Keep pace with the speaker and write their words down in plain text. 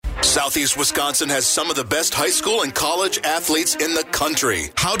Southeast Wisconsin has some of the best high school and college athletes in the country.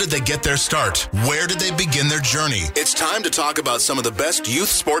 How did they get their start? Where did they begin their journey? It's time to talk about some of the best youth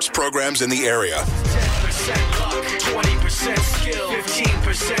sports programs in the area. 10% luck, 20% skill,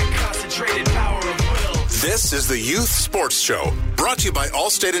 15% concentrated power of will. This is the Youth Sports Show, brought to you by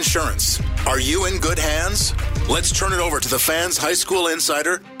Allstate Insurance. Are you in good hands? Let's turn it over to the Fans High School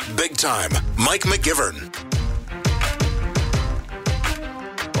insider, big time, Mike McGivern.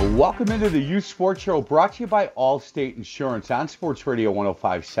 Welcome into the Youth Sports Show, brought to you by Allstate Insurance on Sports Radio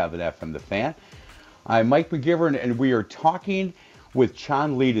 105.7 FM, The Fan. I'm Mike McGivern, and we are talking with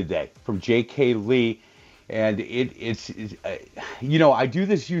Chon Lee today from J.K. Lee. And it's I do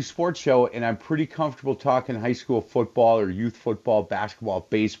this youth sports show, and I'm pretty comfortable talking high school football or youth football, basketball,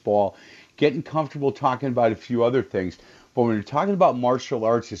 baseball, getting comfortable talking about a few other things. But when you're talking about martial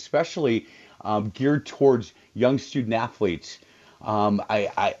arts, especially geared towards young student athletes,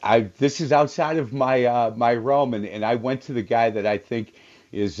 this is outside of my realm, and I went to the guy that I think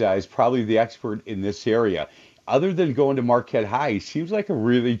is probably the expert in this area. Other than going to Marquette High, he seems like a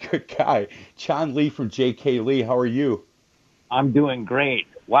really good guy. Chon Lee from J.K. Lee, how are you? I'm doing great.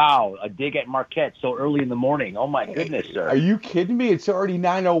 Wow, a dig at Marquette so early in the morning. Oh, my goodness, sir. Are you kidding me? It's already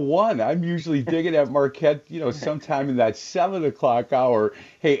 9:01. I'm usually digging at Marquette, sometime in that 7 o'clock hour.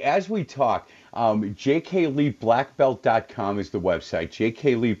 Hey, as we talk, jkleeblackbelt.com is the website.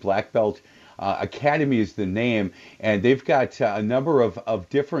 JK Lee Black Belt Academy is the name, and they've got a number of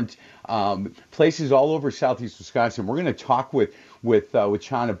different places all over Southeast Wisconsin. We're going to talk with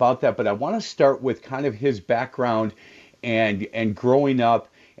Chon about that, but I want to start with kind of his background and growing up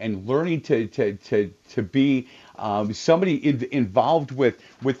and learning to be somebody involved with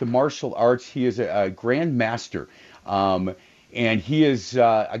the martial arts. He is a grand master. And he is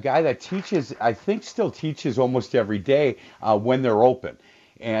a guy that teaches, I think still teaches almost every day when they're open.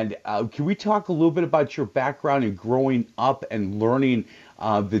 And can we talk a little bit about your background in growing up and learning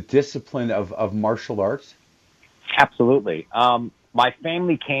the discipline of martial arts? Absolutely. My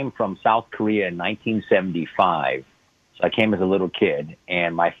family came from South Korea in 1975. So I came as a little kid.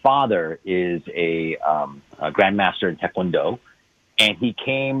 And my father is a grandmaster in Taekwondo. And he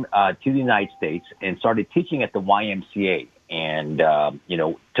came to the United States and started teaching at the YMCA. And,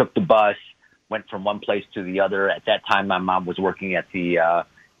 took the bus, went from one place to the other. At that time, my mom was working at the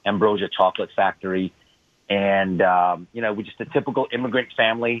Ambrosia Chocolate Factory. And, we're just a typical immigrant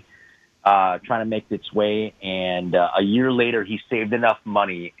family trying to make its way. And a year later, he saved enough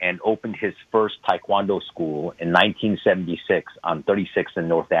money and opened his first Taekwondo school in 1976 on 36th and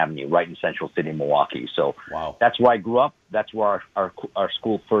North Avenue, right in Central City, Milwaukee. So wow. That's where I grew up. That's where our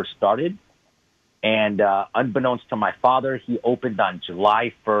school first started. And unbeknownst to my father, he opened on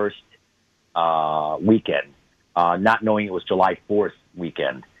July 1st weekend, not knowing it was July 4th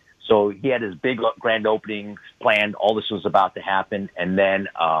weekend. So he had his big grand opening planned. All this was about to happen. And then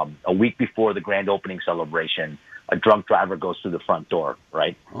a week before the grand opening celebration, a drunk driver goes through the front door,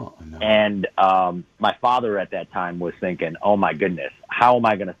 right? Oh, no. And my father at that time was thinking, oh, my goodness, how am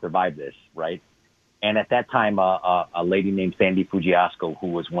I going to survive this, right? And at that time, a lady named Sandy Fujiasco,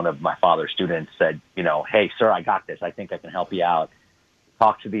 who was one of my father's students, said, hey, sir, I got this. I think I can help you out.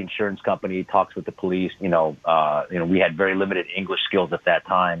 Talks to the insurance company, talks with the police. We had very limited English skills at that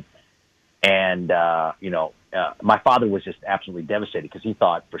time. And, my father was just absolutely devastated because he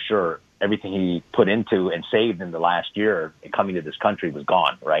thought for sure everything he put into and saved in the last year coming to this country was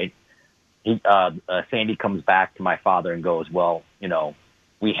gone, right? Sandy comes back to my father and goes, well,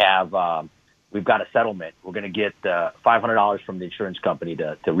 we've got a settlement. We're going to get $500 from the insurance company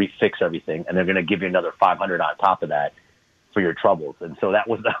to refix everything, and they're going to give you another $500 on top of that for your troubles. And so that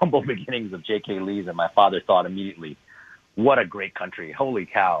was the humble beginnings of J.K. Lee's, and my father thought immediately, what a great country. Holy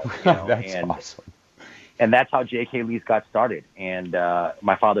cow. That's awesome. And that's how J.K. Lee's got started. And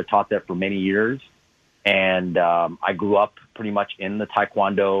my father taught there for many years. And I grew up pretty much in the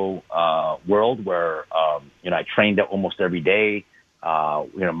Taekwondo world where, I trained almost every day.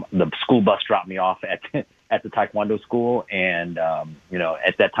 The school bus dropped me off at the Taekwondo school. And,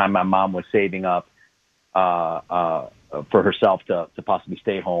 at that time, my mom was saving up for herself to possibly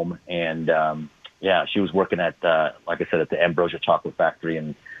stay home. And, she was working at, like I said, at the Ambrosia Chocolate Factory.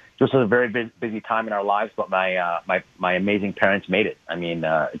 And this was a very busy time in our lives, but my amazing parents made it. I mean,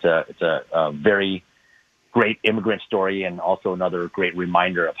 it's a very great immigrant story and also another great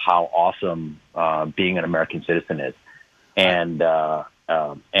reminder of how awesome being an American citizen is. And they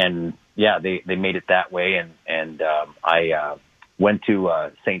made it that way. And I went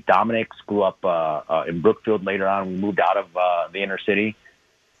to St. Dominic's, grew up in Brookfield later on. We moved out of the inner city.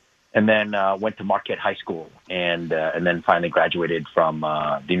 and then went to Marquette High School, and then finally graduated from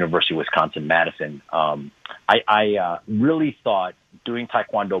the University of Wisconsin-Madison. I really thought doing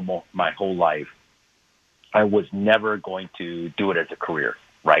Taekwondo my whole life, I was never going to do it as a career,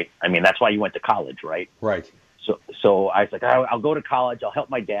 right? I mean, that's why you went to college, right? Right. So I was like, I'll go to college. I'll help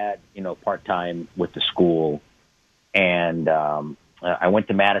my dad, part-time with the school. And I went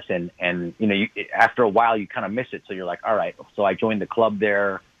to Madison, and, after a while you kind of miss it. So you're like, all right. So I joined the club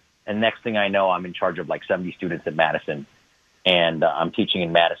there. And next thing I know, I'm in charge of like 70 students at Madison, and I'm teaching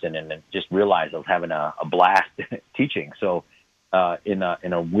in Madison, and then just realized I was having a blast teaching. So in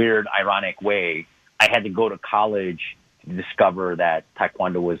a weird, ironic way, I had to go to college to discover that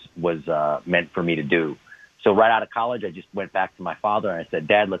Taekwondo was meant for me to do. So right out of college, I just went back to my father and I said,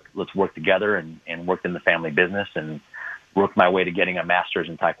 Dad, let's work together, and worked in the family business and worked my way to getting a master's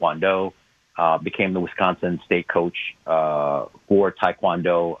in Taekwondo. Became the Wisconsin state coach for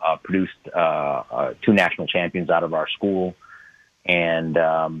Taekwondo, produced 2 national champions out of our school. And,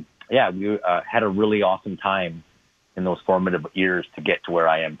 we had a really awesome time in those formative years to get to where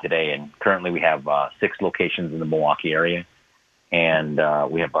I am today. And currently we have 6 locations in the Milwaukee area. And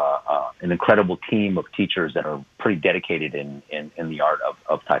we have an incredible team of teachers that are pretty dedicated in the art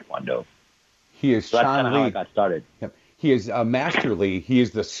of Taekwondo. He is so that's Sean kind of Lee. how I got started. Yep. He is Master Lee. He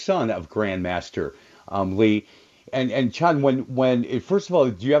is the son of Grandmaster Lee. And Sean, when first of all,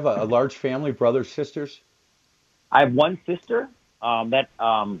 do you have a large family, brothers, sisters? I have one sister that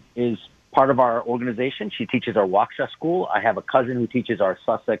is part of our organization. She teaches our Waukesha school. I have a cousin who teaches our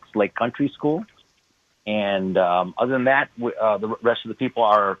Sussex Lake Country School. And other than that, the rest of the people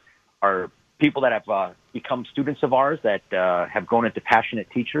are people that have become students of ours that have grown into passionate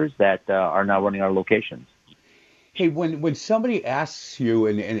teachers that are now running our locations. Hey, when somebody asks you,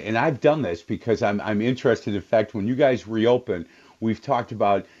 and I've done this because I'm interested. In fact, when you guys reopen, we've talked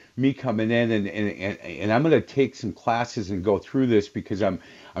about me coming in and I'm going to take some classes and go through this because I'm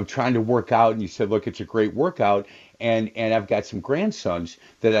trying to work out. And you said, look, it's a great workout, and I've got some grandsons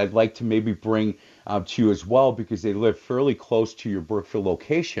that I'd like to maybe bring to you as well because they live fairly close to your Brookville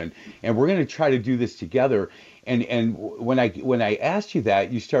location, and we're going to try to do this together. And when I asked you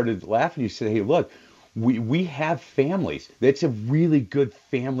that, you started laughing. You said, hey, look. We have families. That's a really good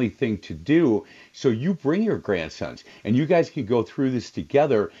family thing to do. So you bring your grandsons, and you guys can go through this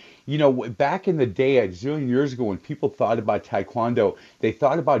together. Back in the day, a zillion years ago, when people thought about Taekwondo, they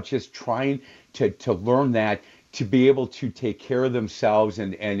thought about just trying to learn that to be able to take care of themselves,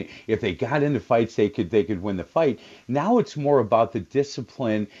 and if they got into fights, they could win the fight. Now it's more about the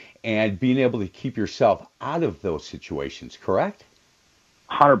discipline and being able to keep yourself out of those situations. Correct?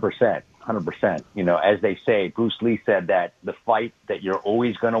 100%. 100%. As they say, Bruce Lee said that the fight that you're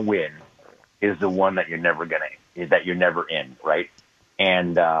always going to win is the one that you're never in, right?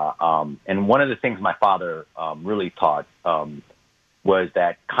 And one of the things my father really taught was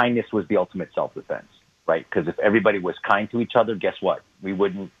that kindness was the ultimate self-defense, right? Because if everybody was kind to each other, guess what? We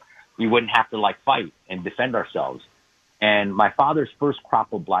wouldn't have to fight and defend ourselves. And my father's first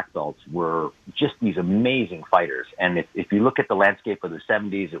crop of black belts were just these amazing fighters. And if you look at the landscape of the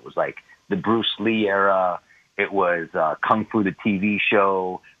 70s, it was like the Bruce Lee era. It was Kung Fu, the TV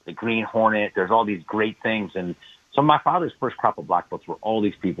show, the Green Hornet. There's all these great things. And so my father's first crop of black belts were all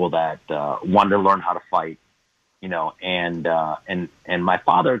these people that wanted to learn how to fight, and my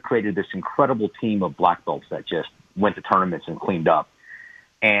father created this incredible team of black belts that just went to tournaments and cleaned up.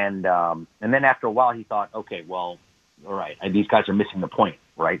 And then after a while, he thought, okay, well, all right, these guys are missing the point,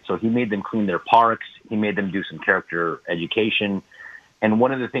 right? So he made them clean their parks. He made them do some character education. And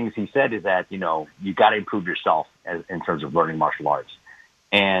one of the things he said is that, you got to improve yourself in terms of learning martial arts.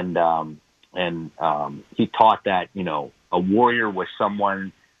 And he taught that, a warrior was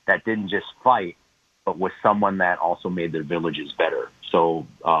someone that didn't just fight, but was someone that also made their villages better. So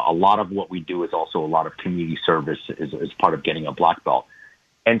a lot of what we do is also a lot of community service as part of getting a black belt.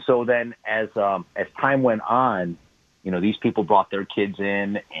 And so then as time went on, these people brought their kids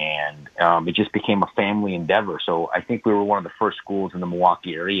in, and it just became a family endeavor. So I think we were one of the first schools in the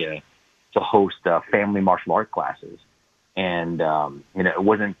Milwaukee area to host family martial art classes. And, it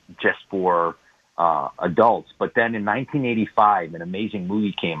wasn't just for adults. But then in 1985, an amazing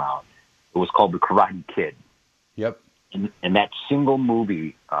movie came out. It was called The Karate Kid. Yep. And that single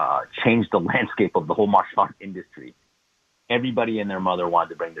movie changed the landscape of the whole martial art industry. Everybody and their mother wanted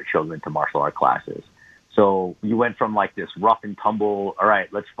to bring their children to martial art classes. So you went from this rough and tumble, all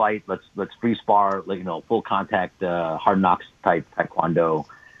right, let's fight, let's free spar, full contact, hard knocks type Taekwondo,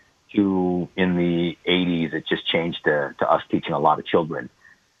 to in the 80s, it just changed to us teaching a lot of children.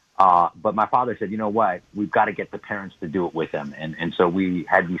 But my father said, you know what, we've got to get the parents to do it with them. And so we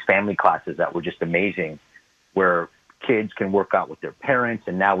had these family classes that were just amazing, where kids can work out with their parents.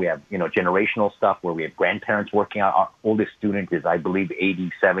 And now we have, generational stuff where we have grandparents working out. Our oldest student is, I believe,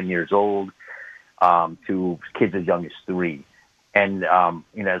 87 years old, to kids as young as 3. And,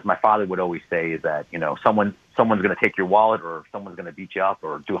 as my father would always say, is that, someone's going to take your wallet, or someone's going to beat you up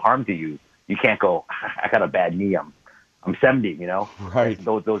or do harm to you. You can't go, I got a bad knee, I'm 70, Right.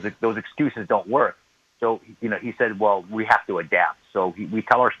 Those excuses don't work. So, he said, well, we have to adapt. So we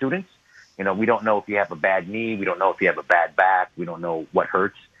tell our students, we don't know if you have a bad knee. We don't know if you have a bad back. We don't know what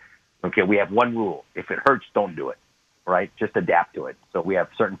hurts. Okay, we have one rule. If it hurts, don't do it, right? Just adapt to it. So we have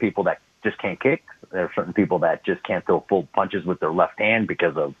certain people that just can't kick. There are certain people that just can't throw full punches with their left hand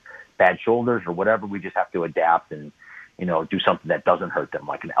because of bad shoulders or whatever. We just have to adapt and, do something that doesn't hurt them,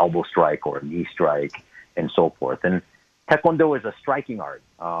 like an elbow strike or a knee strike and so forth. And Taekwondo is a striking art.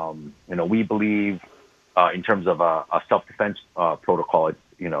 We believe in terms of a self-defense protocol, it's,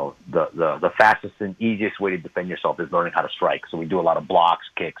 the fastest and easiest way to defend yourself is learning how to strike. So we do a lot of blocks,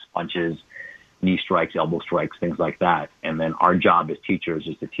 kicks, punches, knee strikes, elbow strikes, things like that. And then our job as teachers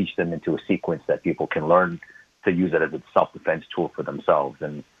is to teach them into a sequence that people can learn to use it as a self-defense tool for themselves.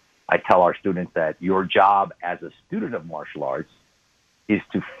 And I tell our students that your job as a student of martial arts is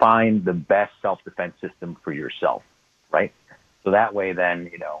to find the best self-defense system for yourself, right? So that way, then,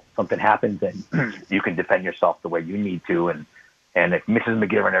 something happens and you can defend yourself the way you need to. And if Mrs.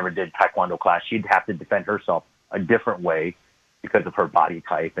 McGivern ever did Taekwondo class, she'd have to defend herself a different way because of her body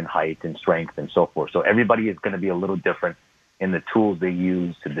type and height and strength and so forth. So everybody is going to be a little different in the tools they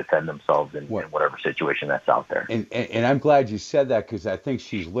use to defend themselves in whatever situation that's out there. And I'm glad you said that, because I think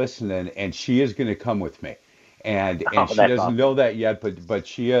she's listening, and she is going to come with me. And she doesn't awesome. know that yet, but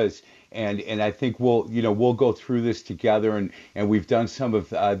she is. And I think we'll go through this together, and we've done some of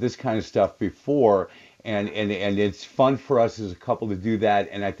this kind of stuff before, and it's fun for us as a couple to do that,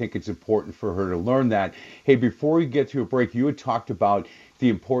 and I think it's important for her to learn that. Hey, before we get to a break, you had talked about the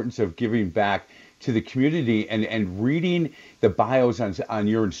importance of giving back to the community and reading the bios on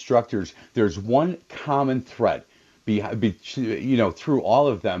your instructors. There's one common thread through all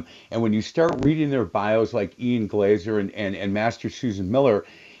of them, and when you start reading their bios, like Ian Glazer and Master Susan Miller,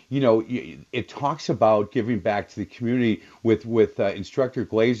 it talks about giving back to the community with Instructor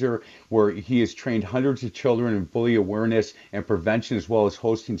Glazer, where he has trained hundreds of children in bully awareness and prevention, as well as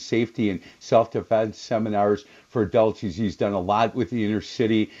hosting safety and self-defense seminars for adults. He's done a lot with the inner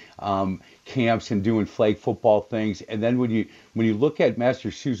city camps and doing flag football things. And then when you look at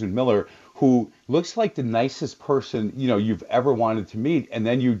Master Susan Miller, who looks like the nicest person you've ever wanted to meet, and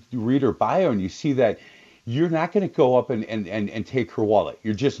then you read her bio and you see that you're not going to go up and take her wallet.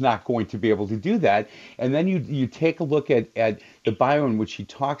 You're just not going to be able to do that. And then you take a look at the bio, in which she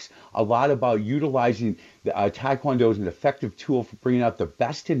talks a lot about utilizing Taekwondo as an effective tool for bringing out the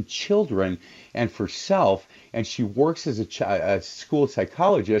best in children and for self. And she works as a school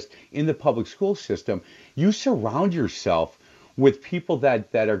psychologist in the public school system. You surround yourself with people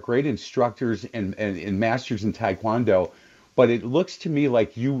that are great instructors and masters in Taekwondo. But it looks to me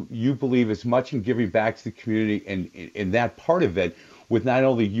like you believe as much in giving back to the community and in that part of it, with not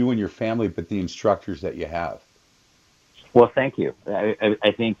only you and your family, but the instructors that you have. Well, thank you.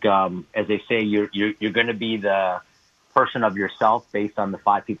 I think, as they say, you're going to be the person of yourself based on the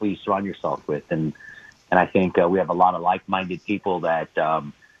 5 people you surround yourself with. And I think we have a lot of like-minded people that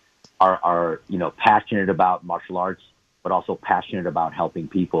are passionate about martial arts, but also passionate about helping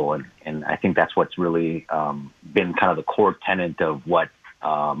people. And I think that's what's really been kind of the core tenet of what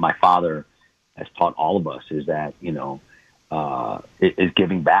my father has taught all of us, is that, is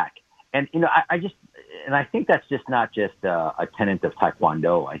giving back. And, I think that's just not just a tenet of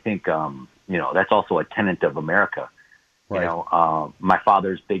Taekwondo. I think, that's also a tenet of America. Right. My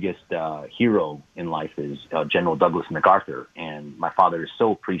father's biggest hero in life is General Douglas MacArthur. And my father is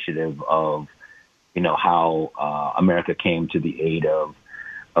so appreciative of, how America came to the aid of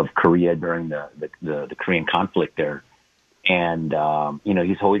Korea during the Korean conflict there. And,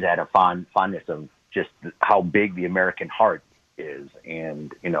 he's always had a fondness of just how big the American heart is.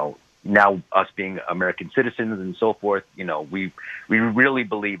 And, now us being American citizens and so forth, we really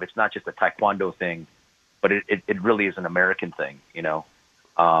believe it's not just a Taekwondo thing, but it really is an American thing,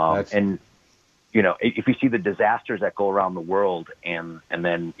 and, if you see the disasters that go around the world and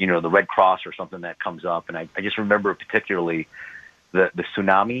then, the Red Cross or something that comes up. And I just remember particularly the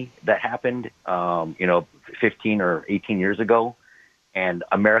tsunami that happened, 15 or 18 years ago. And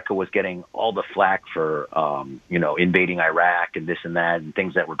America was getting all the flack for, invading Iraq and this and that and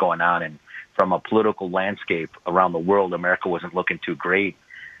things that were going on. And from a political landscape around the world, America wasn't looking too great.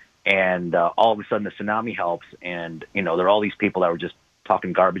 And all of a sudden the tsunami helps. And, there are all these people that were just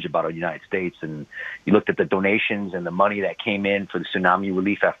talking garbage about the United States. And you looked at the donations and the money that came in for the tsunami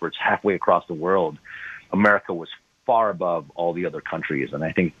relief efforts halfway across the world. America was far above all the other countries. And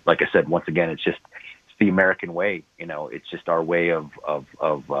I think, like I said, once again, it's the American way. It's just our way of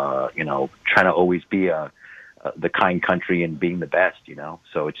trying to always be the kind country and being the best,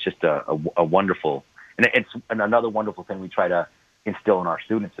 So it's just a wonderful, and it's another wonderful thing we try to instill in our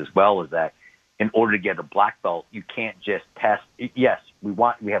students as well, is that in order to get a black belt, you can't just test. Yes,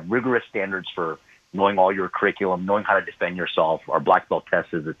 we have rigorous standards for knowing all your curriculum, knowing how to defend yourself. Our black belt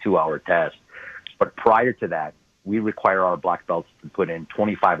test is a 2-hour test. But prior to that, we require our black belts to put in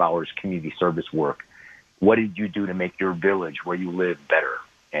 25 hours community service work. What did you do to make your village where you live better?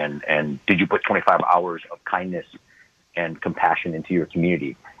 And did you put 25 hours of kindness and compassion into your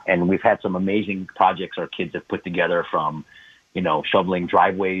community? And we've had some amazing projects our kids have put together, from, shoveling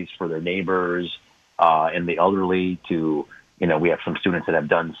driveways for their neighbors and the elderly to, we have some students that have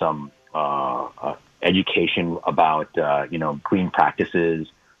done some education about, clean practices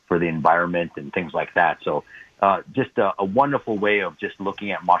for the environment and things like that. So just a wonderful way of just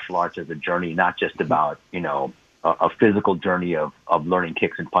looking at martial arts as a journey, not just about, a physical journey of learning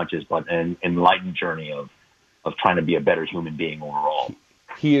kicks and punches, but an enlightened journey of trying to be a better human being overall.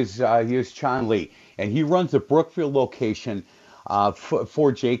 He is Chon Lee, and he runs the Brookfield location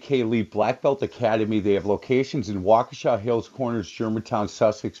for J.K. Lee Black Belt Academy. They have locations in Waukesha, Hills Corners, Germantown,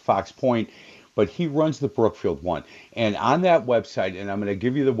 Sussex, Fox Point, but he runs the Brookfield one. And on that website, and I'm going to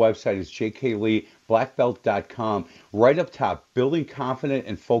give you the website, is jkleeblackbelt.com. Right up top, building confident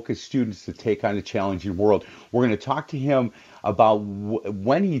and focused students to take on a challenging world. We're going to talk to him about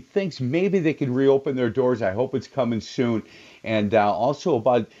when he thinks maybe they can reopen their doors. I hope it's coming soon. And also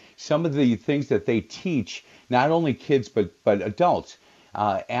about some of the things that they teach, not only kids, but adults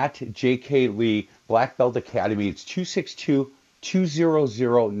at J.K. Lee Black Belt Academy. It's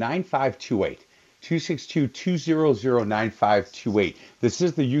 262-200-9528. 262-200-9528. This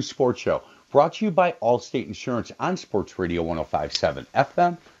is the Youth Sports Show, brought to you by Allstate Insurance on Sports Radio 105.7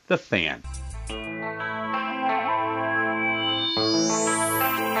 FM, The Fan.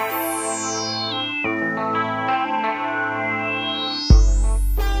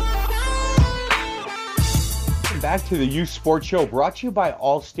 Back to the Youth Sports Show, brought to you by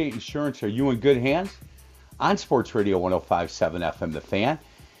Allstate Insurance. Are you in good hands? On Sports Radio 105.7 FM, The Fan.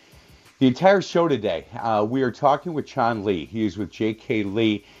 The entire show today, we are talking with Chon Lee. He is with J.K.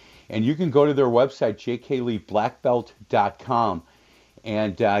 Lee, and you can go to their website, jkleeblackbelt.com,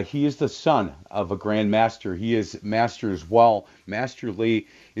 and he is the son of a Grand Master. He is Master as well. Master Lee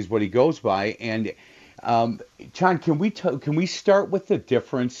is what he goes by. And Chon, can we start with the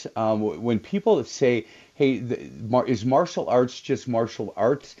difference when people say, hey, is martial arts just martial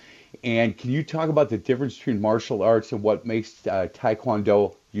arts? And can you talk about the difference between martial arts and what makes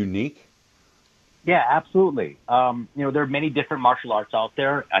Taekwondo unique? Yeah, absolutely. There are many different martial arts out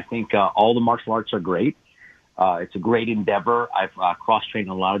there. I think all the martial arts are great. It's a great endeavor. I've cross-trained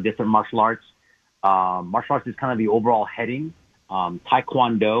in a lot of different martial arts. Martial arts is kind of the overall heading.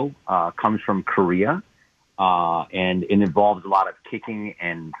 Taekwondo comes from Korea, and it involves a lot of kicking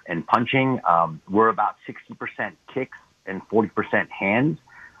and punching. We're about 60% kicks and 40% hands.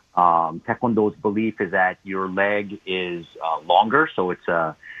 Taekwondo's belief is that your leg is longer, so it's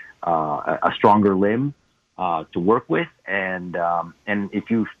a stronger limb to work with. And if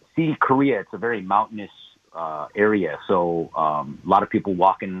you see Korea, it's a very mountainous area. So a lot of people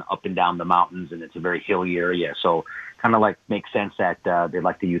walking up and down the mountains, and it's a very hilly area. So kind of like makes sense that they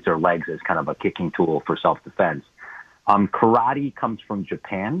like to use their legs as kind of a kicking tool for self-defense. Karate comes from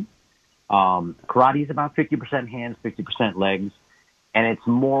Japan. Karate is about 50% hands, 50% legs. And it's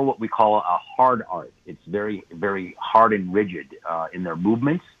more what we call a hard art. It's very, very hard and rigid in their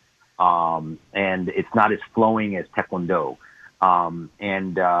movements. And it's not as flowing as Taekwondo.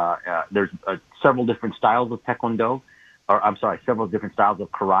 There's several different styles of Taekwondo, several different styles of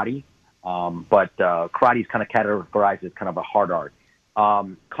karate. But karate is kind of categorized as kind of a hard art.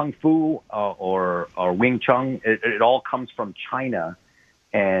 Kung Fu or Wing Chun, it all comes from China,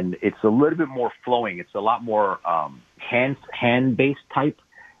 and it's a little bit more flowing. It's a lot more hand-based type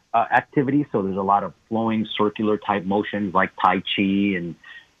activity. So there's a lot of flowing circular type motions like Tai Chi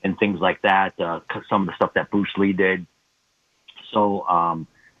and things like that. Some of the stuff that Bruce Lee did. So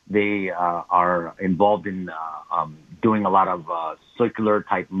they are involved in doing a lot of circular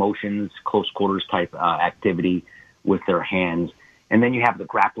type motions, close quarters type activity with their hands. And then you have the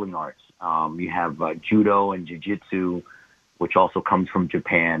grappling arts. You have judo and jiu-jitsu, which also comes from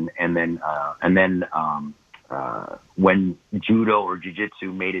Japan. And then when judo or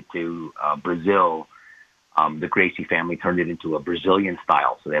jiu-jitsu made it to Brazil, the Gracie family turned it into a Brazilian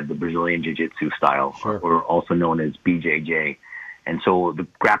style. So they have the Brazilian jiu-jitsu style, Sure. or also known as BJJ. And so the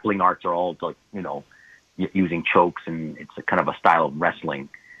grappling arts are all like, using chokes, and it's a kind of a style of wrestling.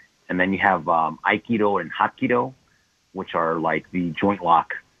 And then you have Aikido and Hapkido, which are like the joint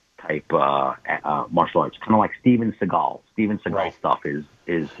lock type martial arts, kind of like Steven Seagal. Steven Seagal Right. stuff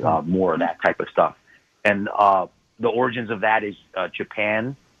is more of that type of stuff. And the origins of that is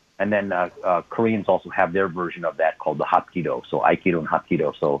Japan, and then Koreans also have their version of that called the Hapkido. So Aikido and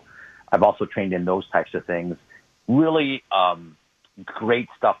Hapkido. So I've also trained in those types of things. Really great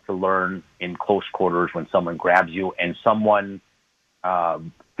stuff to learn in close quarters when someone grabs you, and someone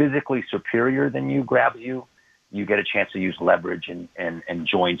physically superior than you grabs you. You get a chance to use leverage and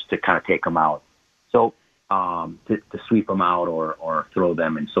joints to kind of take them out. So to sweep them out or throw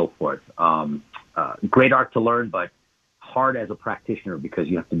them and so forth. Great art to learn, but hard as a practitioner because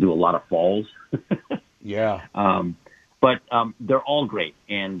you have to do a lot of falls. Yeah. But they're all great.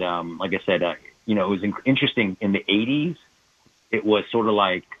 And like I said, it was interesting in the 80s. It was sort of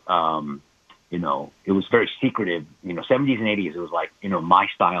like, it was very secretive. 70s and 80s, it was like, my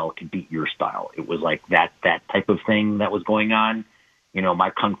style could beat your style. It was like that type of thing that was going on. My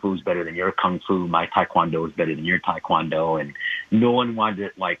kung fu is better than your kung fu. My taekwondo is better than your taekwondo. And no one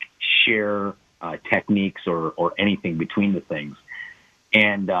wanted to share techniques or anything between the things.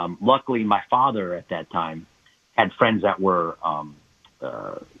 And luckily, my father at that time had friends that were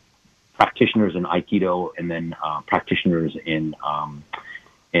practitioners in Aikido, and then practitioners in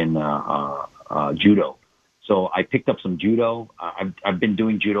judo. So I picked up some judo. I've been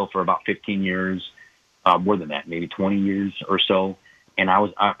doing judo for about 15 years, more than that, maybe 20 years or so. And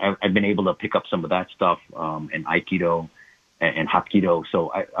I've been able to pick up some of that stuff in Aikido and Hapkido.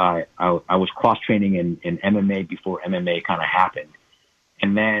 So I was cross training in MMA before MMA kind of happened.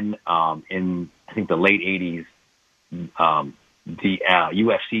 And then in I think the late 80s, the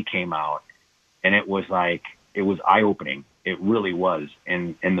UFC came out, and it was eye-opening. It really was.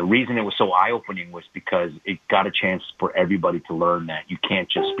 And the reason it was so eye-opening was because it got a chance for everybody to learn that you can't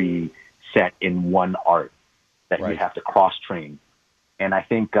just be set in one art, that Right. you have to cross-train. And I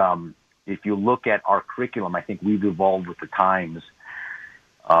think if you look at our curriculum, I think we've evolved with the times.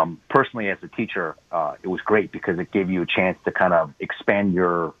 Personally, as a teacher, it was great because it gave you a chance to kind of expand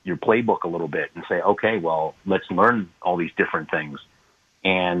your playbook a little bit and say, okay, well, let's learn all these different things.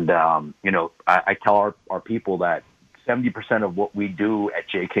 And, I tell our people that 70% of what we do at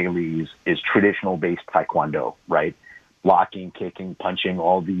J.K. Lee's is traditional-based Taekwondo, right? Blocking, kicking, punching,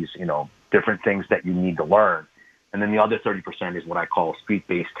 all these, different things that you need to learn. And then the other 30% is what I call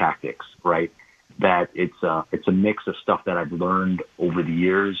street-based tactics, right? That it's a mix of stuff that I've learned over the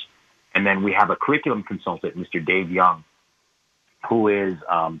years. And then we have a curriculum consultant, Mr. Dave Young, who is,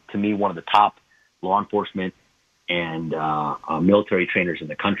 to me, one of the top law enforcement and military trainers in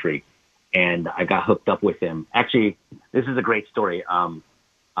the country. And I got hooked up with him. Actually, this is a great story.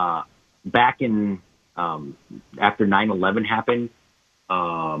 Back in after 9/11 happened,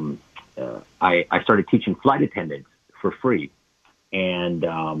 I started teaching flight attendants for free. And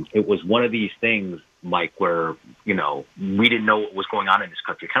it was one of these things, Mike, where, we didn't know what was going on in this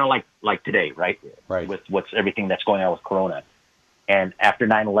country, kind of like today, right? Right. With everything that's going on with Corona. And after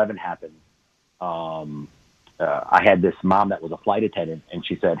 9/11 happened, I had this mom that was a flight attendant, and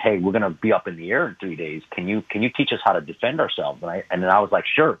she said, "Hey, we're going to be up in the air in 3 days. Can you teach us how to defend ourselves?" And then I was like,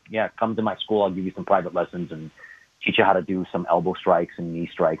 "Sure, yeah, come to my school. I'll give you some private lessons and teach you how to do some elbow strikes and knee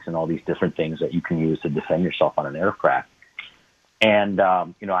strikes and all these different things that you can use to defend yourself on an aircraft." And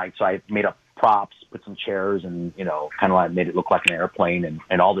I made up props, put some chairs, and kind of like made it look like an airplane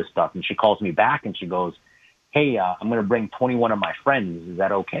and all this stuff. And she calls me back and she goes, "Hey, I'm going to bring 21 of my friends. Is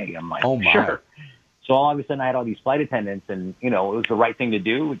that okay?" I'm like, Oh, my. "Sure." So all of a sudden I had all these flight attendants, and, it was the right thing to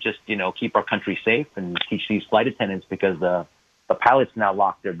do, just, keep our country safe and teach these flight attendants because the pilots now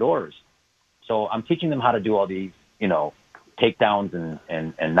lock their doors. So I'm teaching them how to do all these, takedowns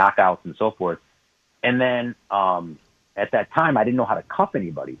and knockouts and so forth. And then at that time, I didn't know how to cuff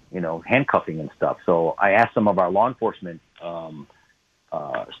anybody, handcuffing and stuff. So I asked some of our law enforcement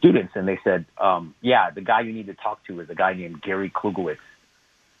students, and they said, yeah, the guy you need to talk to is a guy named Gary Klugowitz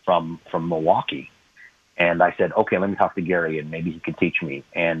from Milwaukee. And I said, okay, let me talk to Gary, and maybe he can teach me.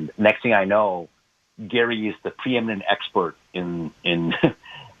 And next thing I know, Gary is the preeminent expert in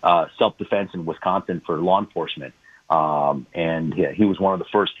self-defense in Wisconsin for law enforcement. And he was one of the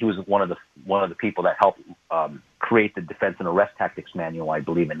first. He was one of the people that helped create the Defense and Arrest Tactics Manual, I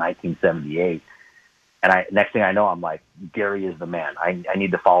believe, in 1978. And next thing I know, I'm like, Gary is the man. I need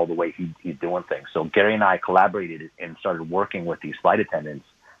to follow the way he's doing things. So Gary and I collaborated and started working with these flight attendants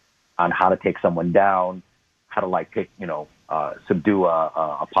on how to take someone down, how to subdue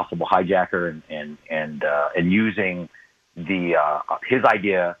a possible hijacker, and using his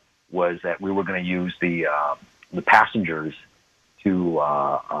idea was that we were going to use the passengers to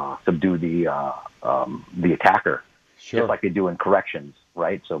subdue the attacker, just like they do in corrections,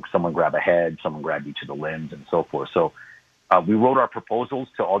 right? So someone grab a head, someone grab each of the limbs, and so forth. So we wrote our proposals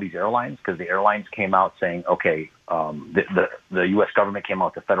to all these airlines because the airlines came out saying, okay, the U.S. government came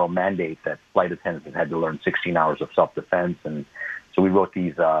out with a federal mandate that flight attendants had to learn 16 hours of self-defense, and so we wrote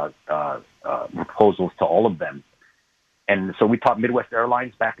these proposals to all of them. And so we taught Midwest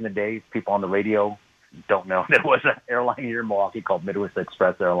Airlines back in the day. People on the radio don't know there was an airline here in Milwaukee called Midwest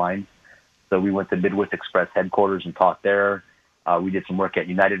Express Airlines. So we went to Midwest Express headquarters and taught there. We did some work at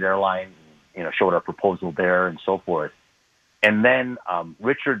United Airlines, showed our proposal there and so forth. And then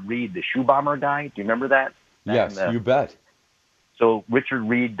Richard Reed, the shoe bomber guy, do you remember that? Yes, you bet. So Richard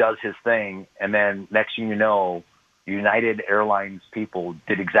Reed does his thing, and then next thing you know, United Airlines people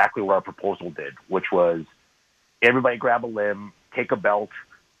did exactly what our proposal did, which was everybody grab a limb, take a belt,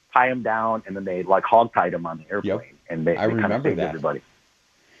 tie him down, and then they hog-tied him on the airplane. Yep. And they kind of remember saved that. everybody.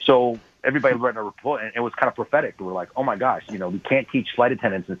 So everybody read our report, and it was kind of prophetic. We were like, oh my gosh, we can't teach flight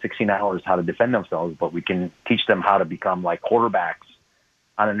attendants in 16 hours how to defend themselves, but we can teach them how to become like quarterbacks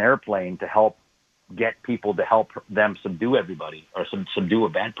on an airplane to help get people to help them subdue everybody or subdue a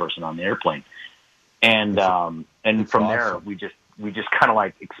bad person on the airplane. And from awesome. there, we just kind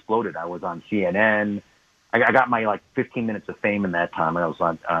of exploded. I was on CNN. I got my 15 minutes of fame in that time. I was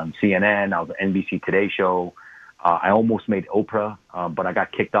on CNN. I was on NBC Today Show. I almost made Oprah, but I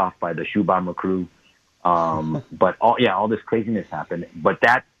got kicked off by the shoe bomber crew. But all this craziness happened. But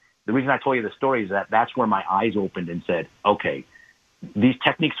the reason I told you the story is that's where my eyes opened and said, okay, these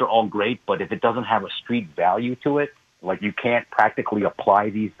techniques are all great, but if it doesn't have a street value to it, you can't practically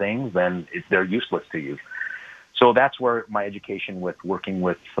apply these things, then they're useless to you. So that's where my education with working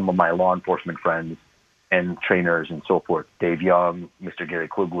with some of my law enforcement friends and trainers and so forth, Dave Young, Mr. Gary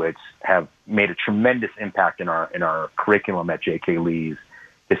Klugowitz, have made a tremendous impact in our curriculum at J.K. Lee's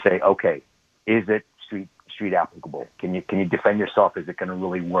to say, okay, is it street applicable? Can you defend yourself? Is it going to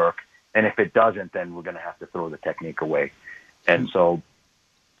really work? And if it doesn't, then we're going to have to throw the technique away. And so,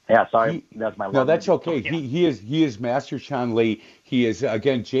 that's my. No, that's okay. Yeah. He is Master Sean Lee. He is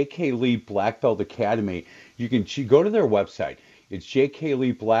again J.K. Lee Black Belt Academy. You can go to their website. It's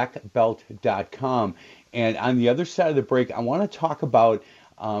jkleeblackbelt.com. And on the other side of the break, I want to talk about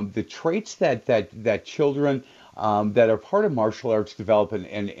the traits that children that are part of martial arts develop.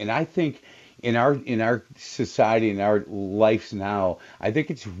 And I think in our society, in our lives now, I think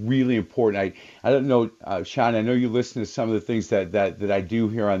it's really important. I don't know, Sean, I know you listen to some of the things that I do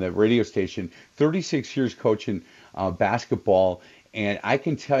here on the radio station. 36 years coaching basketball. And I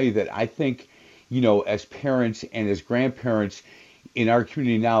can tell you that I think, as parents and as grandparents in our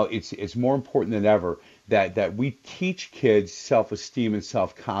community now, it's more important than ever that we teach kids self-esteem and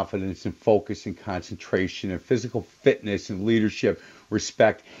self-confidence and focus and concentration and physical fitness and leadership,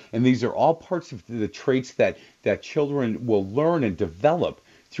 respect. And these are all parts of the traits that children will learn and develop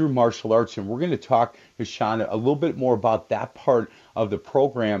through martial arts. And we're going to talk to Sean a little bit more about that part of the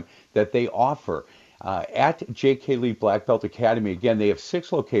program that they offer. At J.K. Lee Black Belt Academy, again, they have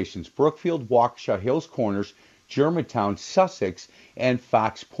 6 locations: Brookfield, Waukesha, Hills Corners, Germantown, Sussex, and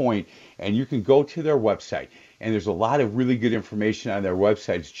Fox Point. And you can go to their website, and there's a lot of really good information on their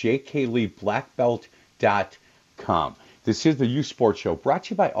website. It's jkleeblackbelt.com. This is the Youth Sports Show, brought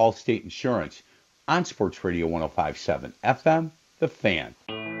to you by Allstate Insurance on Sports Radio 105.7 FM, The Fan.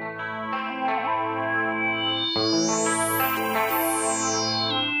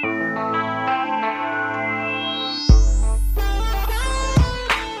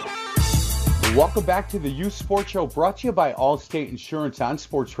 Welcome back to the Youth Sports Show, brought to you by Allstate Insurance on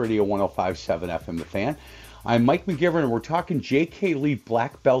Sports Radio 105.7 FM, The Fan. I'm Mike McGivern, and we're talking J.K. Lee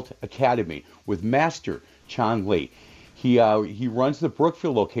Black Belt Academy with Master Sean Lee. He runs the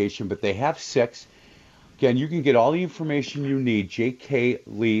Brookfield location, but they have 6. Again, you can get all the information you need.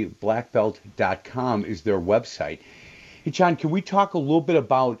 jkleeblackbelt.com is their website. Hey, John, can we talk a little bit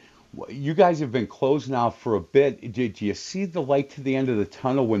about, you guys have been closed now for a bit. Do you see the light to the end of the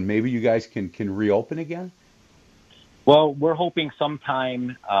tunnel when maybe you guys can reopen again? Well, we're hoping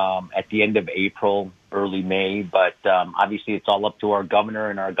sometime at the end of April, early May, but obviously it's all up to our governor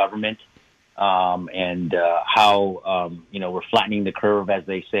and our government and how, we're flattening the curve, as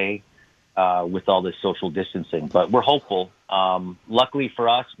they say, with all this social distancing. But we're hopeful. Luckily for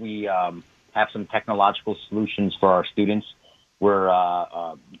us, we have some technological solutions for our students. We're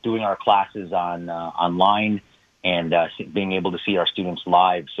doing our classes online and being able to see our students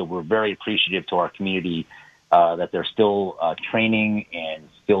live. So we're very appreciative to our community that they're still training and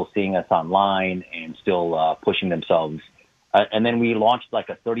still seeing us online and still pushing themselves. And then we launched like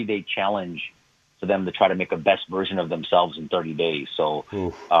a 30-day challenge for them to try to make a best version of themselves in 30 days. So,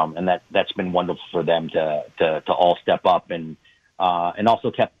 and that's been wonderful for them to all step up and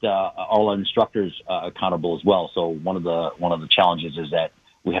also kept all our instructors accountable as well. So one of the challenges is that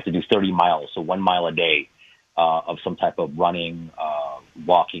we have to do 30 miles, so 1 mile a day of some type of running,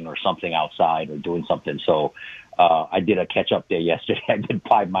 walking, or something outside, or doing something. So I did a catch-up day yesterday. I did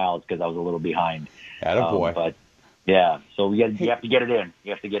 5 miles because I was a little behind. Attaboy. But yeah, so you have to get it in.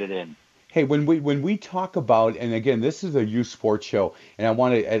 You have to get it in. Hey, when we talk about, and again, this is a youth sports show, and I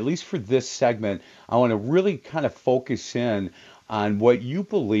want to, at least for this segment, I want to really kind of focus in on what you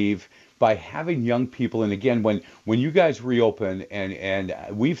believe by having young people. And again, when you guys reopen, and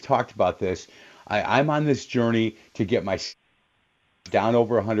we've talked about this, I'm on this journey to get my down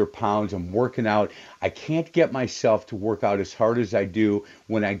over 100 pounds. I'm working out. I can't get myself to work out as hard as I do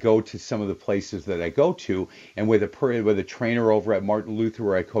when I go to some of the places that I go to, and with a trainer over at Martin Luther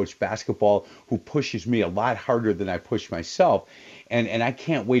where I coach basketball who pushes me a lot harder than I push myself. And I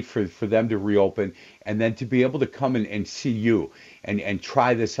can't wait for them to reopen and then to be able to come and see you and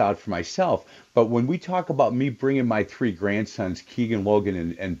try this out for myself. But when we talk about me bringing my 3 grandsons, Keegan,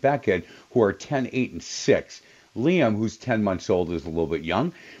 Logan, and Beckett, who are 10, 8, and 6, Liam, who's 10 months old, is a little bit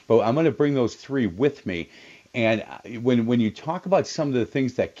young, but I'm going to bring those 3 with me. And when you talk about some of the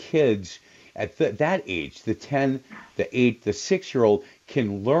things that kids at that age, the 10, the 8, the 6-year-old,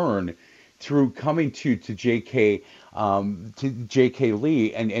 can learn through coming to JK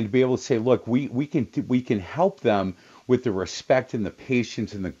Lee and be able to say, look, we can help them with the respect and the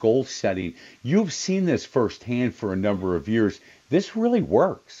patience and the goal setting. You've seen this firsthand for a number of years. This really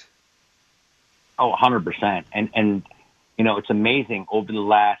works. Oh, 100%. And you know, it's amazing. Over the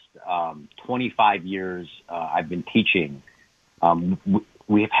last 25 years I've been teaching,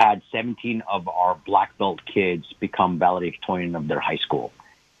 we have had 17 of our black belt kids become valedictorian of their high school.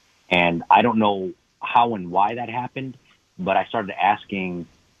 And I don't know how and why that happened, but I started asking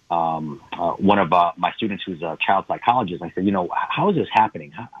one of my students who's a child psychologist. I said, you know, how is this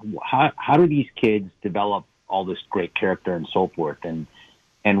happening? How do these kids develop all this great character and so forth?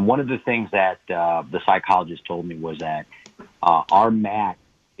 And one of the things that the psychologist told me was that our mat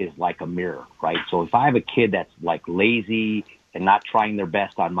is like a mirror, right? So if I have a kid that's like lazy and not trying their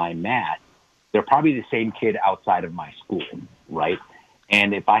best on my mat, they're probably the same kid outside of my school, right?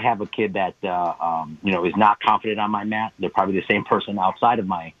 And if I have a kid that is not confident on my mat, they're probably the same person outside of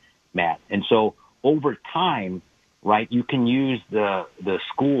my mat. And so over time, right, you can use the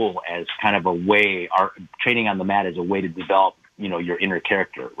school as kind of a way, our training on the mat as a way to develop, you know, your inner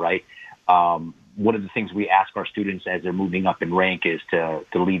character, right? One of the things we ask our students as they're moving up in rank is to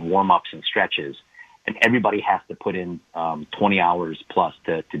lead warm-ups and stretches. And everybody has to put in 20 hours plus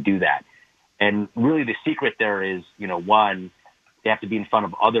to do that. And really the secret there is, you know, one, they have to be in front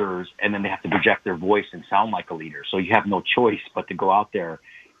of others, and then they have to project their voice and sound like a leader. So you have no choice but to go out there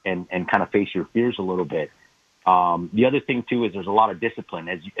and kind of face your fears a little bit. The other thing, too, is there's a lot of discipline.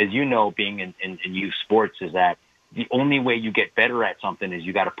 As you know, being in youth sports, is that the only way you get better at something is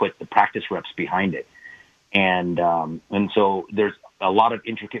you got to put the practice reps behind it. And so there's a lot of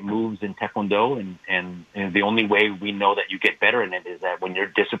intricate moves in Taekwondo, and the only way we know that you get better in it is that when you're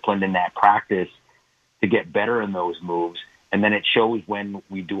disciplined in that practice to get better in those moves. And then it shows when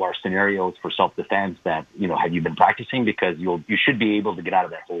we do our scenarios for self-defense that, you know, have you been practicing? Because you should be able to get out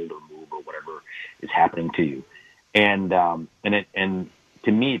of that hold or move or whatever is happening to you. And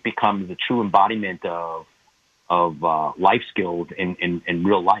to me, it becomes the true embodiment of life skills in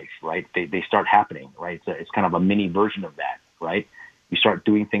real life, right? They start happening, right? So it's kind of a mini version of that, right? You start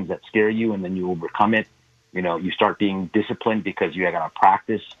doing things that scare you, and then you overcome it. You know, you start being disciplined because you got to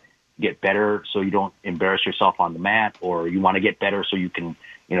practice, get better so you don't embarrass yourself on the mat, or you want to get better so you can,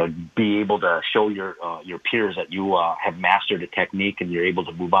 you know, be able to show your peers that you have mastered a technique and you're able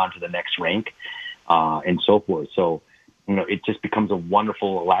to move on to the next rank, and so forth. So, you know, it just becomes a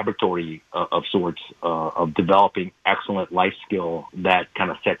wonderful laboratory of sorts of developing excellent life skill that kind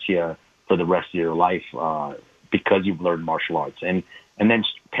of sets you for the rest of your life because you've learned martial arts. And then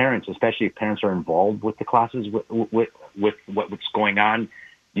parents, especially if parents are involved with the classes, with what's going on,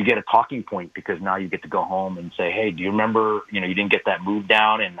 you get a talking point because now you get to go home and say, hey, do you remember, you know, you didn't get that move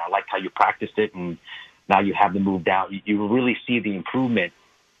down and I liked how you practiced it and now you have the move down. You really see the improvement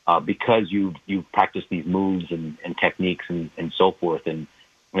because you practice these moves and techniques and so forth. And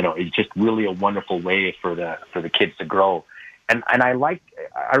it's just really a wonderful way for the kids to grow. And I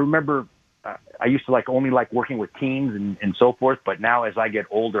remember I used to only like working with teens and so forth, but now as I get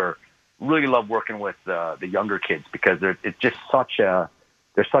older, really love working with the younger kids because it's just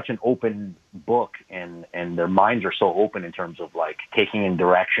they're such an open book and their minds are so open in terms of taking in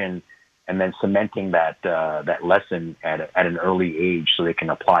direction and then cementing that lesson at an early age so they can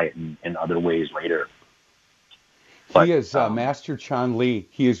apply it in other ways later. But, he is Master Chan Lee.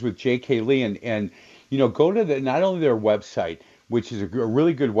 He is with J.K. Lee, and go to not only their website, which is a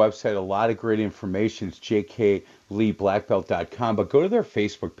really good website, a lot of great information. It's jkleeblackbelt.com, but go to their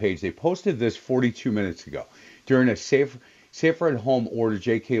Facebook page. They posted this 42 minutes ago. During a Safer at Home order,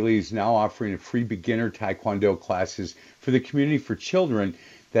 J.K. Lee is now offering a free beginner Taekwondo classes for the community for children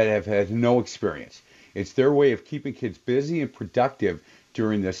that have had no experience. It's their way of keeping kids busy and productive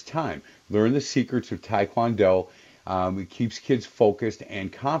during this time. Learn the secrets of Taekwondo. It keeps kids focused and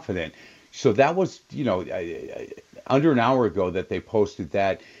confident. So that was, under an hour ago that they posted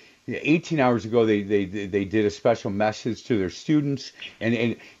that. 18 hours ago, they did a special message to their students,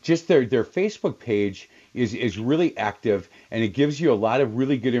 and just their Facebook page is really active, and it gives you a lot of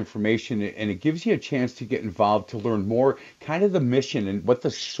really good information, and it gives you a chance to get involved to learn more, kind of the mission and what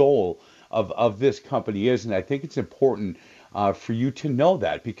the soul of this company is. And I think it's important for you to know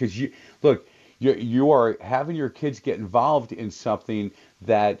that because you are having your kids get involved in something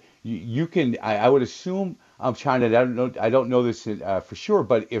that you can. I would assume, China, I don't know this for sure,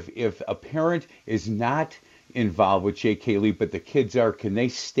 but if a parent is not involved with J.K. Lee, but the kids are, can they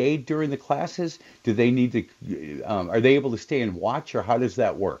stay during the classes? Do they need to? Are they able to stay and watch, or how does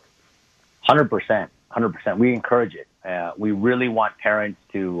that work? 100%. We encourage it. We really want parents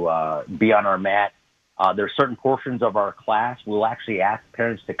to be on our mat. There are certain portions of our class we'll actually ask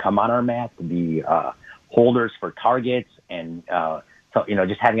parents to come on our mat to be holders for targets, and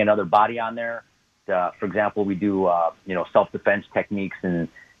just having another body on there. For example, we do self-defense techniques, and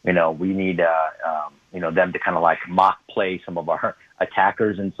we need them to kind of mock play some of our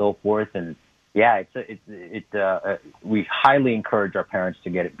attackers and so forth. And yeah, we highly encourage our parents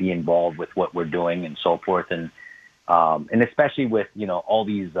to be involved with what we're doing and so forth. And especially with, all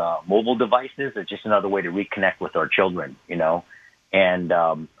these mobile devices, it's just another way to reconnect with our children, And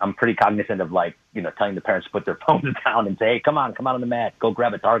I'm pretty cognizant of telling the parents to put their phones down and say, hey, come on the mat, go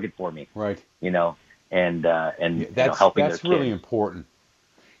grab a target for me. Right. And helping their kids. That's really important.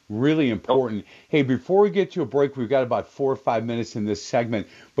 Really important. Hey, before we get to a break, we've got about 4 or 5 minutes in this segment,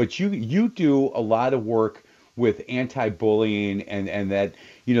 but you do a lot of work with anti-bullying and that,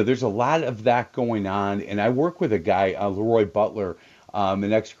 there's a lot of that going on. And I work with a guy, Leroy Butler,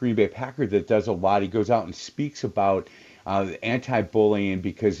 an ex-Green Bay Packer that does a lot. He goes out and speaks about anti-bullying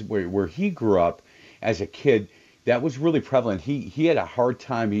because where he grew up as a kid, that was really prevalent. He had a hard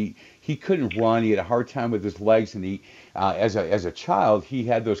time. He couldn't run. He had a hard time with his legs, and he as a child he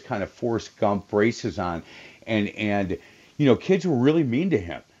had those kind of Forrest Gump braces on, and kids were really mean to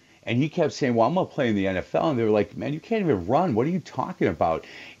him. And he kept saying, well, I'm going to play in the NFL. And they were like, man, you can't even run. What are you talking about?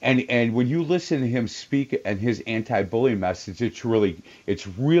 And when you listen to him speak and his anti-bullying message, it's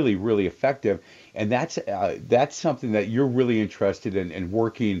really, really effective. And that's something that you're really interested in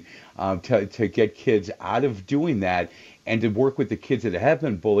working to get kids out of doing that and to work with the kids that have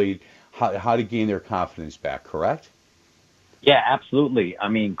been bullied, how to gain their confidence back, correct? Yeah, absolutely. I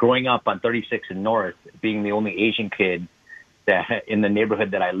mean, growing up on 36 and North, being the only Asian kid that in the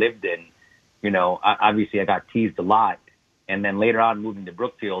neighborhood that I lived in, obviously I got teased a lot. And then later on moving to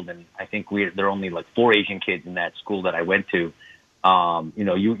Brookfield, and I think there are only 4 Asian kids in that school that I went to.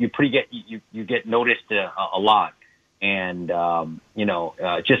 You get noticed a lot. And,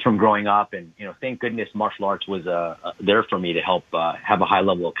 just from growing up and, thank goodness martial arts was there for me to help have a high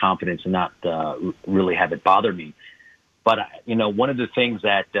level of confidence and not really have it bother me. But, one of the things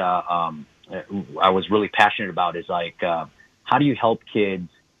that I was really passionate about is how do you help kids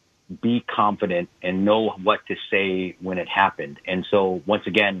be confident and know what to say when it happened? And so once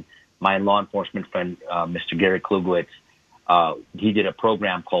again, my law enforcement friend, Mr. Gary Klugwitz, he did a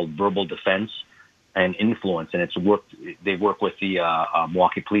program called Verbal Defense and Influence, and they work with the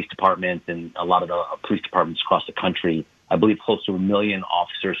Milwaukee Police Department and a lot of the police departments across the country. I believe close to 1 million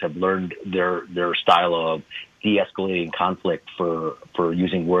officers have learned their style of de-escalating conflict for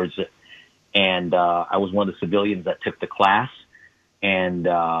using words. And I was one of the civilians that took the class, and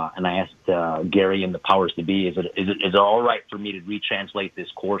I asked Gary and the powers to be, is it all right for me to retranslate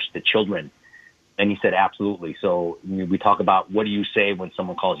this course to children? And he said, absolutely. So we talk about what do you say when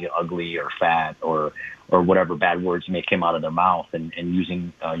someone calls you ugly or fat or whatever bad words may come out of their mouth, and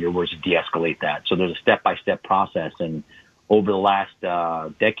using your words to de-escalate that. So there's a step-by-step process. And over the last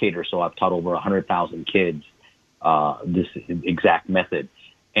decade or so, I've taught over 100,000 kids this exact method.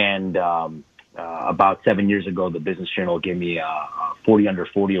 And about 7 years ago, the Business Journal gave me a 40 under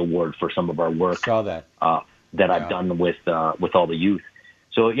 40 award for some of our work. Saw that. I've done with all the youth.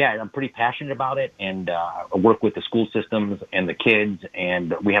 So yeah, I'm pretty passionate about it, and I work with the school systems and the kids,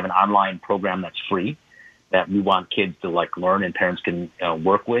 and we have an online program that's free that we want kids to like learn and parents can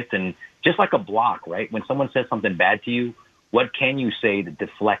work with. And just like a block, right? When someone says something bad to you, what can you say to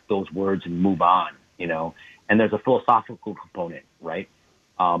deflect those words and move on, you know? And there's a philosophical component, right?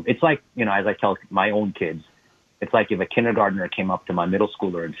 It's like, you know, as I tell my own kids, it's like if a kindergartner came up to my middle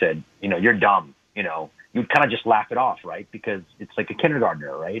schooler and said, you know, you're dumb, you know, you'd kind of just laugh it off, right? Because it's like a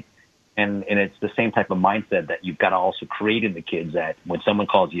kindergartner, right? And it's the same type of mindset that you've got to also create in the kids, that when someone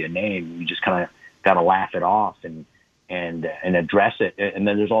calls you a name, you just kind of got to laugh it off and address it. And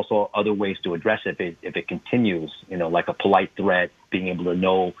then there's also other ways to address it if it continues, you know, like a polite threat, being able to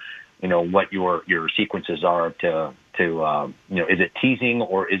know, you know, what your sequences are to you know, is it teasing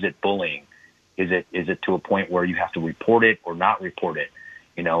or is it bullying? Is it to a point where you have to report it or not report it?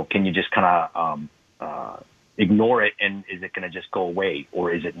 You know, can you just kind of ignore it, and is it going to just go away,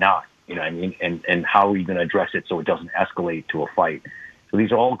 or is it not? You know what I mean? And how are you going to address it so it doesn't escalate to a fight? So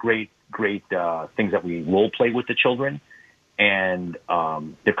these are all great things that we role play with the children. And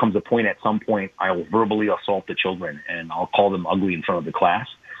there comes a point, at some point, I will verbally assault the children, and I'll call them ugly in front of the class.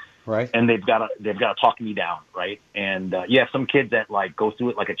 Right. And they've got to talk me down, right? And yeah, some kids that like go through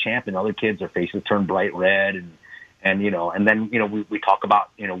it like a champ, and other kids, their faces turn bright red, and you know, and then, you know, we talk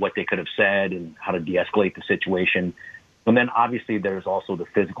about, you know, what they could have said and how to de-escalate the situation. And then obviously there's also the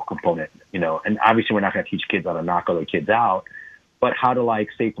physical component, you know, and obviously we're not going to teach kids how to knock other kids out, but how to like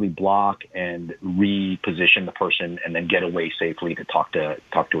safely block and reposition the person and then get away safely to talk to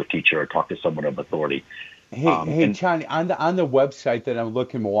a teacher or talk to someone of authority. Hey, Chani, on the website that I'm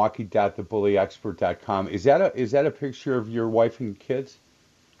looking, Milwaukee.thebullyexpert.com, is that a picture of your wife and kids?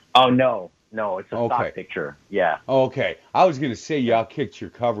 Oh no, it's a stock picture. Yeah. Okay, I was going to say y'all kicked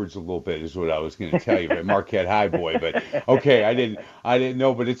your coverage a little bit, is what I was going to tell you, but Marquette High boy. But okay, I didn't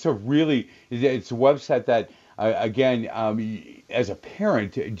know. But it's a website that again, as a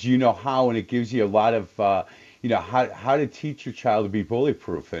parent, do you know how? And it gives you a lot of you know, how to teach your child to be bully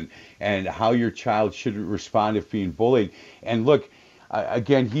proof, and how your child should respond if being bullied. And look,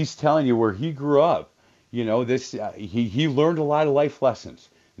 again, he's telling you where he grew up. You know, this he learned a lot of life lessons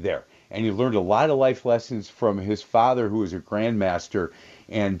there, and he learned a lot of life lessons from his father, who was a grandmaster.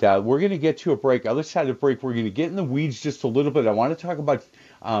 And we're going to get to a break. Other side of the break, we're going to get in the weeds just a little bit. I want to talk about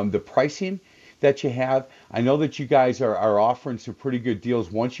the pricing that you have. I know that you guys are offering some pretty good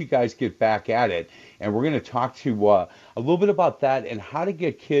deals once you guys get back at it, and we're going to talk to a little bit about that and how to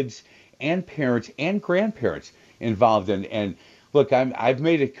get kids and parents and grandparents involved. And look, I've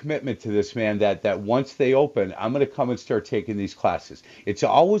made a commitment to this, man, that once they open, I'm going to come and start taking these classes. It's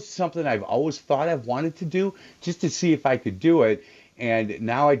always something I've always thought I've wanted to do, just to see if I could do it, and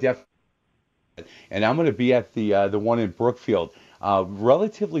now I definitely. And I'm going to be at the one in Brookfield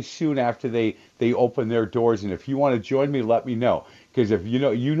relatively soon after they open their doors. And if you want to join me, let me know, because if you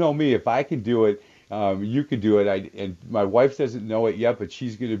know me, if I can do it, you can do it. And my wife doesn't know it yet, but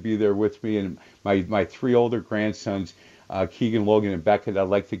she's going to be there with me, and my three older grandsons, Keegan, Logan, and Beckett. I'd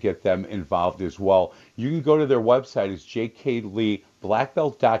like to get them involved as well. You can go to their website. It's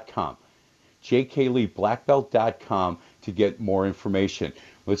jkleeblackbelt.com. jkleeblackbelt.com to get more information.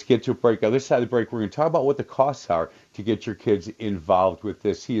 Let's get to a break. On this side of the break, we're going to talk about what the costs are to get your kids involved with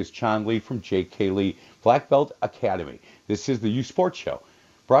this. He is Chon Lee from J.K. Lee Black Belt Academy. This is the U Sports Show,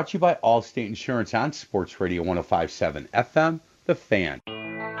 brought to you by Allstate Insurance on Sports Radio 105.7 FM, The Fan.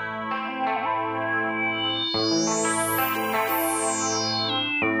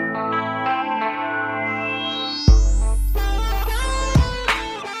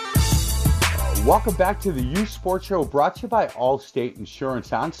 Welcome back to the U Sports Show, brought to you by Allstate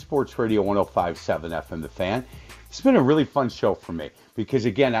Insurance on Sports Radio 105.7 FM, The Fan. It's been a really fun show for me because,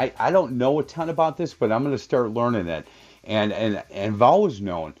 again, I don't know a ton about this, but I'm going to start learning it. And I've always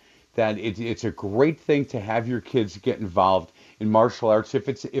known that it's a great thing to have your kids get involved in martial arts if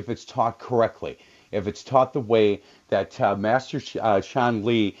it's taught correctly, if it's taught the way that Master Chon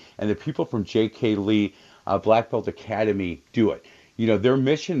Lee and the people from J.K. Lee Black Belt Academy do it. You know, their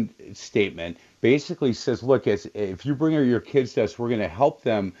mission statement basically says, look, if you bring your kids to us, we're going to help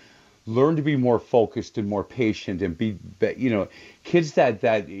them learn to be more focused and more patient and be you know, kids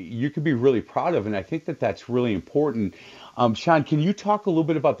that you can be really proud of. And I think that's really important. Chon, can you talk a little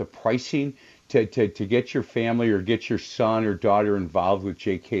bit about the pricing to get your family or get your son or daughter involved with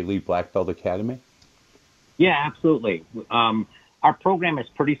J.K. Lee Black Belt Academy? Yeah, absolutely. Our program is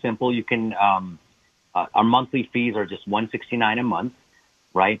pretty simple. You can, our monthly fees are just $169 a month,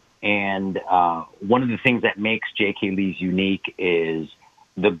 right? And one of the things that makes J.K. Lee's unique is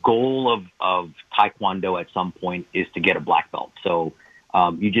the goal of Taekwondo at some point is to get a black belt. So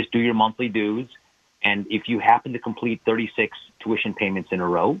you just do your monthly dues, and if you happen to complete 36 tuition payments in a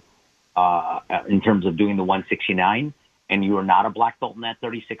row, in terms of doing the 169, and you are not a black belt in that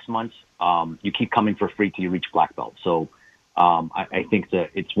 36 months, you keep coming for free till you reach black belt. So I think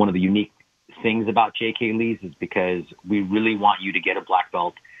it's one of the unique things about J.K. Lee's is because we really want you to get a black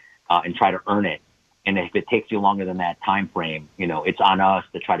belt and try to earn it. And if it takes you longer than that time frame, it's on us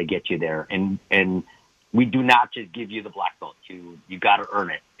to try to get you there. And we do not just give you the black belt. You got to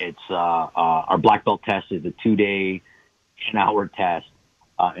earn it. It's our black belt test is a 2-day, 10-hour test.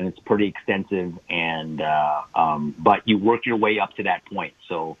 And it's pretty extensive, but you work your way up to that point.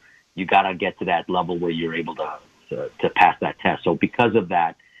 So you got to get to that level where you're able to pass that test. So because of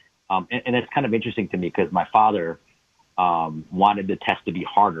that, and it's kind of interesting to me because my father wanted the test to be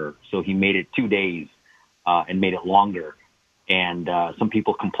harder, so he made it 2 days and made it longer. And some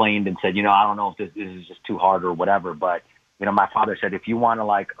people complained and said, I don't know if this is just too hard or whatever. But my father said, if you want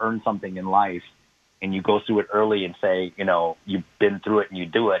to earn something in life, and you go through it early and say, you've been through it and you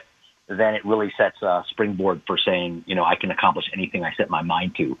do it, then it really sets a springboard for saying, I can accomplish anything I set my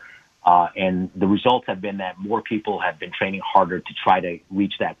mind to. And the results have been that more people have been training harder to try to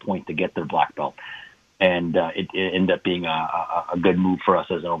reach that point to get their black belt. And it ended up being a good move for us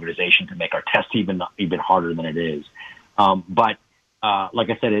as an organization to make our test even harder than it is. But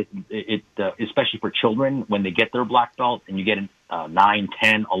like I said, it especially for children, when they get their black belt and you get a 9,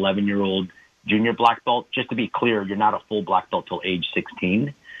 10, 11-year-old junior black belt, just to be clear, you're not a full black belt till age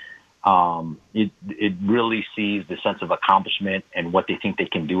 16. It really sees the sense of accomplishment and what they think they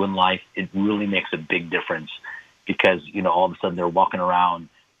can do in life. It really makes a big difference because, all of a sudden they're walking around,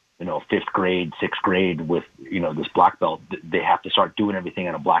 5th grade, 6th grade with, this black belt. They have to start doing everything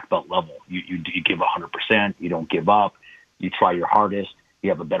at a black belt level. You give 100%. You don't give up. You try your hardest. You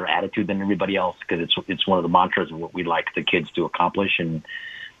have a better attitude than everybody else because it's one of the mantras of what we like the kids to accomplish. And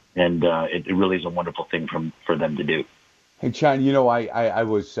it really is a wonderful thing for them to do. Hey, John, I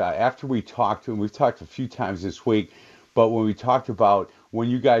was, after we talked, and we've talked a few times this week, but when we talked about when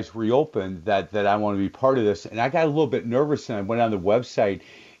you guys reopened that I want to be part of this, and I got a little bit nervous and I went on the website,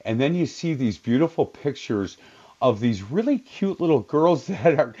 and then you see these beautiful pictures of these really cute little girls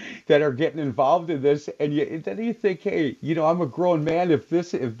that are getting involved in this, and then you think, hey, I'm a grown man. If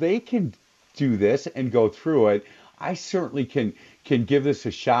they can do this and go through it, I certainly can give this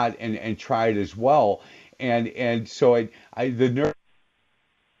a shot and try it as well. And so the nerve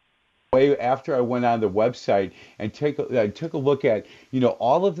way after I went on the website and I took a look at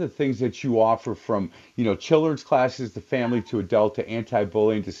all of the things that you offer from children's classes to family to adult to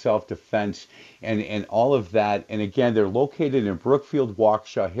anti-bullying to self-defense and all of that. And again, they're located in Brookfield,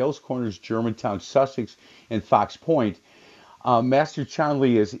 Waukesha, Hales Corners, Germantown, Sussex, and Fox Point. Master Chan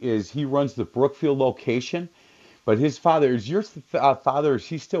Lee he runs the Brookfield location. But his father, is your father, is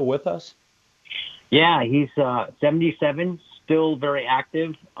he still with us? Yeah, he's 77, still very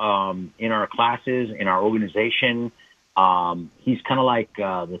active in our classes, in our organization. He's kind of like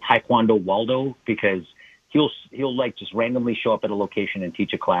the Taekwondo Waldo because he'll just randomly show up at a location and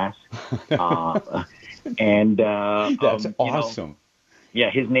teach a class. And that's awesome.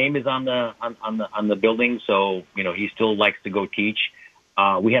 His name is on the building, so he still likes to go teach.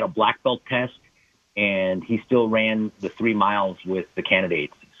 We had a black belt test. And he still ran the 3 miles with the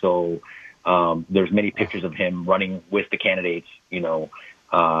candidates. So there's many pictures of him running with the candidates,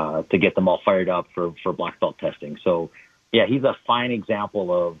 to get them all fired up for black belt testing. So, yeah, he's a fine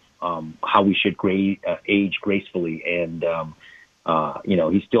example of how we should age gracefully. And,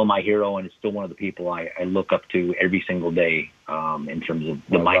 he's still my hero, and it's still one of the people I look up to every single day in terms of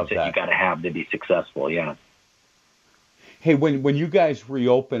the mindset you got to have to be successful. Yeah. Hey, when you guys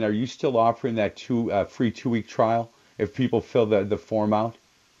reopen, are you still offering that free 2-week trial if people fill the form out?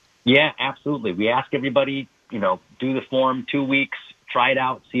 Yeah, absolutely. We ask everybody, do the form 2 weeks, try it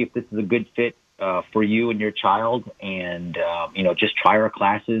out, see if this is a good fit for you and your child, and just try our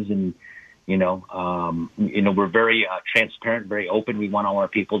classes. And we're very transparent, very open. We want all our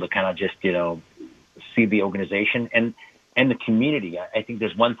people to kind of just see the organization and the community. I think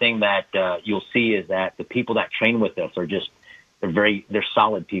there's one thing that you'll see is that the people that train with us are they're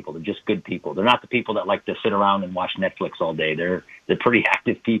solid people. They're just good people. They're not the people that like to sit around and watch Netflix all day. They're pretty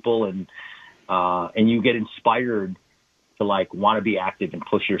active people, and you get inspired to want to be active and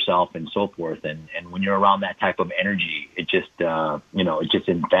push yourself and so forth. And when you're around that type of energy, it's just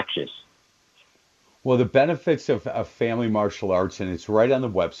infectious. Well, the benefits of family martial arts, and it's right on the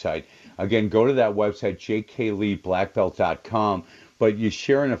website. Again, go to that website, jkleeblackbelt.com. But you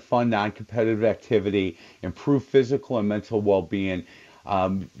share in a fun, non-competitive activity, improve physical and mental well-being,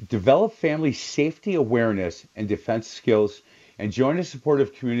 develop family safety awareness and defense skills, and join a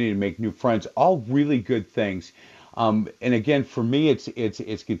supportive community to make new friends. All really good things. And again, for me,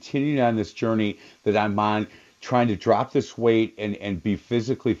 it's continuing on this journey that I'm on, trying to drop this weight and be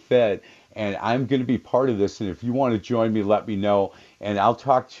physically fit. And I'm going to be part of this. And if you want to join me, let me know. And I'll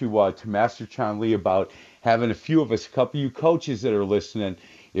talk to Master Chan Lee about having a few of us, a couple of you coaches that are listening.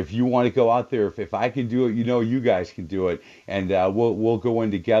 If you want to go out there, if I can do it, you guys can do it. And we'll go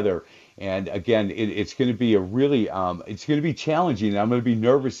in together. And again, it's going to be it's going to be challenging. I'm going to be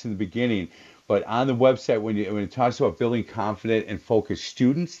nervous in the beginning. But on the website, when it talks about building confident and focused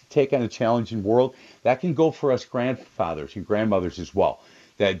students to take on a challenging world, that can go for us grandfathers and grandmothers as well.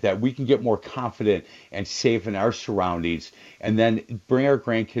 That we can get more confident and safe in our surroundings, and then bring our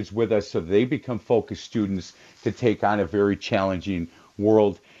grandkids with us so they become focused students to take on a very challenging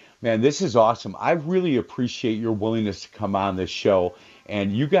world. Man, this is awesome. I really appreciate your willingness to come on this show,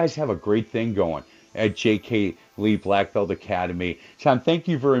 and you guys have a great thing going at J.K. Lee Black Belt Academy. Sean, thank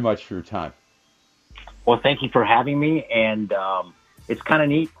you very much for your time. Well, thank you for having me, and it's kind of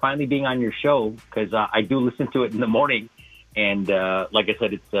neat finally being on your show, because I do listen to it in the morning. And like I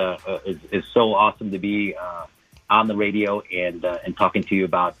said, it's so awesome to be on the radio and talking to you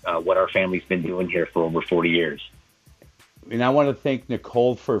about what our family's been doing here for over 40 years. And I want to thank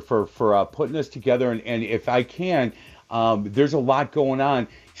Nicole for putting this together. And if I can, there's a lot going on.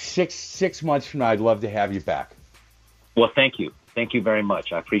 Six months from now, I'd love to have you back. Well, thank you. Thank you very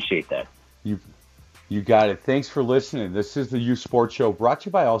much. I appreciate that. You got it. Thanks for listening. This is the Youth Sports Show, brought to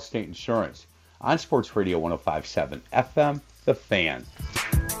you by Allstate Insurance on Sports Radio 105.7 FM, The Fan.